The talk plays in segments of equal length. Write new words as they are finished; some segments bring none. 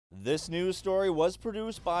This news story was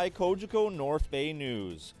produced by Cogeco North Bay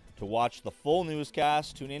News. To watch the full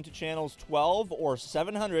newscast, tune into channels 12 or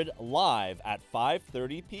 700 live at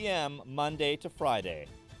 5:30 p.m. Monday to Friday.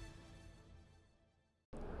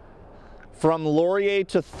 From Laurier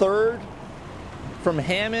to 3rd, from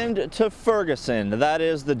Hammond to Ferguson, that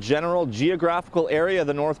is the general geographical area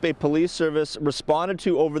the North Bay Police Service responded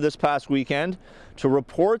to over this past weekend to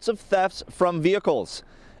reports of thefts from vehicles.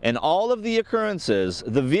 In all of the occurrences,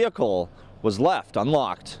 the vehicle was left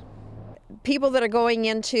unlocked. People that are going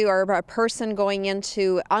into, or a person going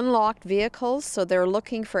into unlocked vehicles, so they're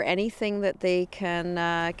looking for anything that they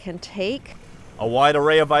can take. A wide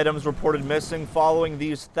array of items reported missing following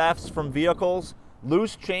these thefts from vehicles: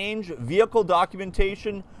 loose change, vehicle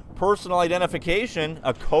documentation, personal identification,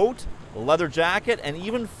 a coat, a leather jacket, and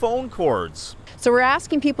even phone cords. So we're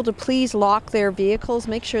asking people to please lock their vehicles,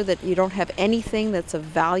 make sure that you don't have anything that's of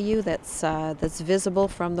value that's visible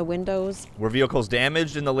from the windows. Were vehicles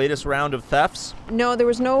damaged in the latest round of thefts? No, there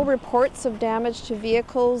was no reports of damage to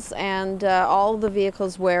vehicles, and all the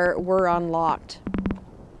vehicles were unlocked.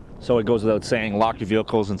 So it goes without saying, lock your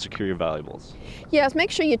vehicles and secure your valuables. Yes, make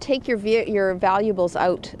sure you take your valuables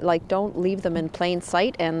out, like don't leave them in plain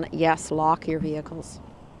sight, and yes, lock your vehicles.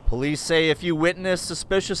 Police say if you witness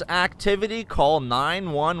suspicious activity, call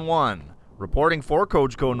 911. Reporting for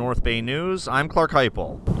Cogeco North Bay News, I'm Clarke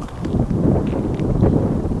Heipel.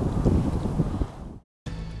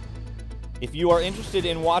 If you are interested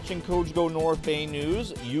in watching Cogeco North Bay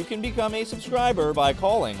News, you can become a subscriber by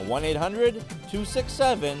calling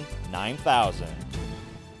 1-800-267-9000.